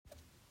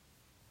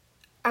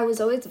I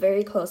was always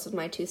very close with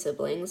my two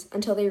siblings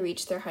until they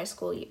reached their high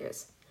school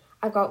years.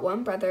 I've got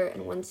one brother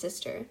and one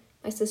sister.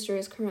 My sister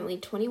is currently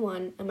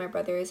 21 and my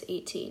brother is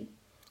 18.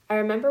 I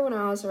remember when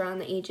I was around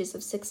the ages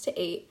of 6 to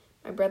 8,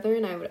 my brother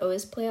and I would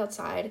always play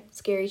outside,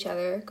 scare each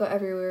other, go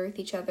everywhere with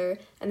each other,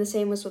 and the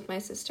same was with my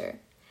sister.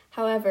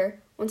 However,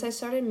 once I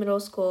started middle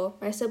school,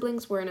 my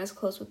siblings weren't as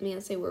close with me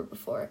as they were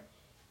before.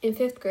 In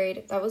 5th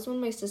grade, that was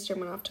when my sister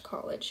went off to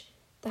college.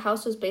 The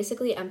house was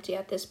basically empty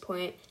at this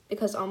point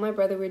because all my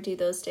brother would do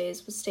those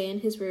days was stay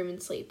in his room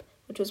and sleep,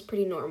 which was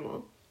pretty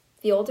normal.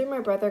 The older my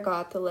brother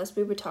got, the less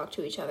we would talk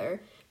to each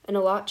other, and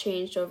a lot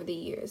changed over the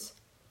years.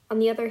 On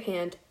the other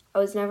hand, I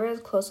was never as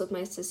close with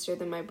my sister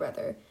than my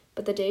brother,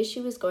 but the day she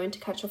was going to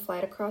catch a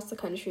flight across the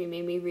country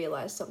made me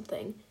realize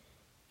something.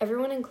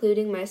 Everyone,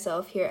 including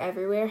myself, hear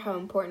everywhere how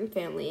important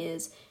family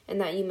is and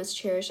that you must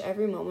cherish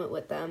every moment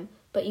with them,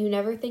 but you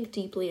never think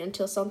deeply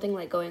until something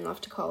like going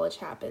off to college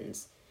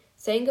happens.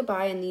 Saying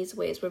goodbye in these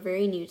ways were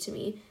very new to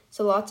me,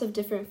 so lots of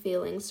different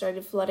feelings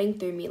started flooding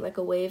through me like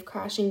a wave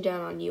crashing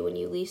down on you when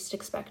you least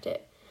expect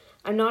it.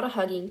 I'm not a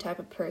hugging type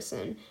of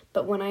person,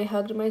 but when I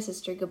hugged my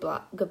sister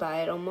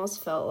goodbye, it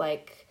almost felt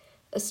like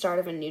a start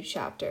of a new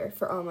chapter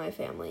for all my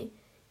family.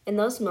 And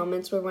those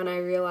moments were when I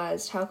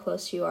realized how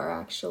close you are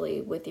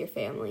actually with your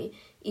family,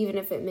 even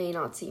if it may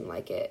not seem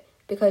like it,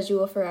 because you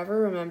will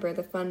forever remember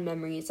the fun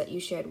memories that you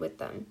shared with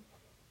them.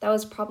 That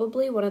was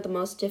probably one of the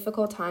most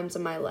difficult times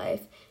in my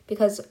life,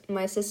 because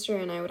my sister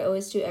and I would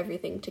always do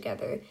everything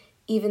together,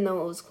 even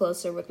though it was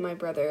closer with my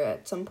brother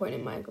at some point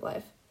in my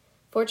life.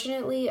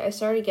 Fortunately, I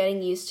started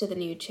getting used to the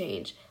new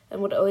change,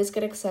 and would always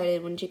get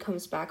excited when she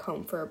comes back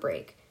home for a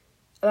break.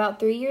 About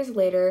 3 years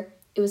later,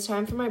 it was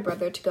time for my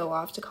brother to go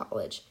off to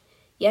college.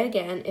 Yet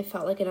again, it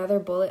felt like another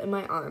bullet in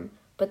my arm,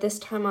 but this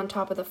time on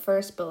top of the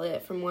first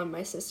bullet from when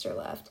my sister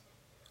left.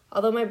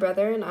 Although my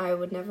brother and I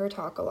would never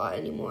talk a lot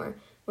anymore,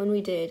 when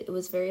we did, it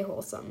was very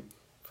wholesome.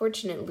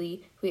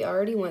 Fortunately, we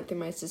already went through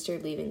my sister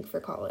leaving for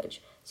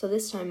college, so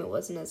this time it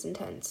wasn't as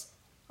intense.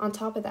 On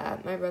top of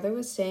that, my brother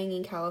was staying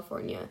in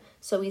California,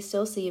 so we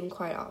still see him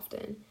quite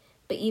often.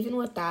 But even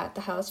with that,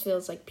 the house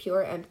feels like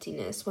pure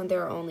emptiness when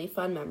there are only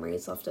fun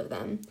memories left of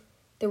them.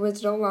 There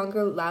was no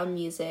longer loud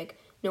music,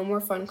 no more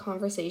fun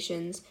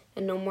conversations,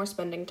 and no more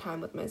spending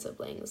time with my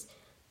siblings.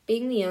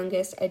 Being the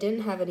youngest, I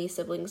didn't have any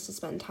siblings to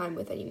spend time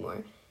with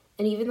anymore,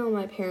 and even though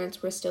my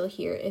parents were still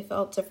here, it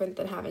felt different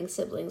than having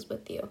siblings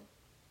with you.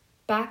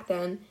 Back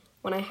then,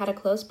 when I had a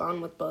close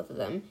bond with both of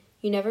them,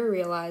 you never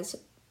realized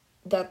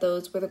that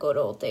those were the good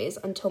old days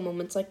until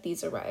moments like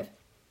these arrive.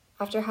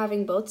 After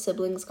having both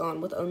siblings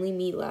gone with only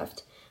me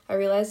left, I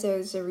realized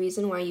there's a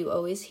reason why you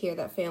always hear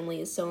that family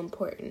is so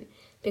important,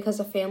 because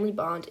a family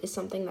bond is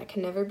something that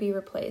can never be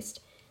replaced,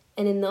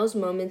 and in those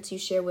moments you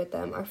share with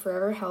them are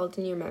forever held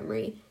in your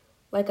memory,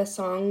 like a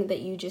song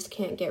that you just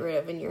can't get rid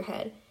of in your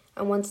head,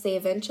 and once they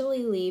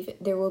eventually leave,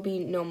 there will be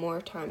no more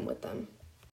time with them.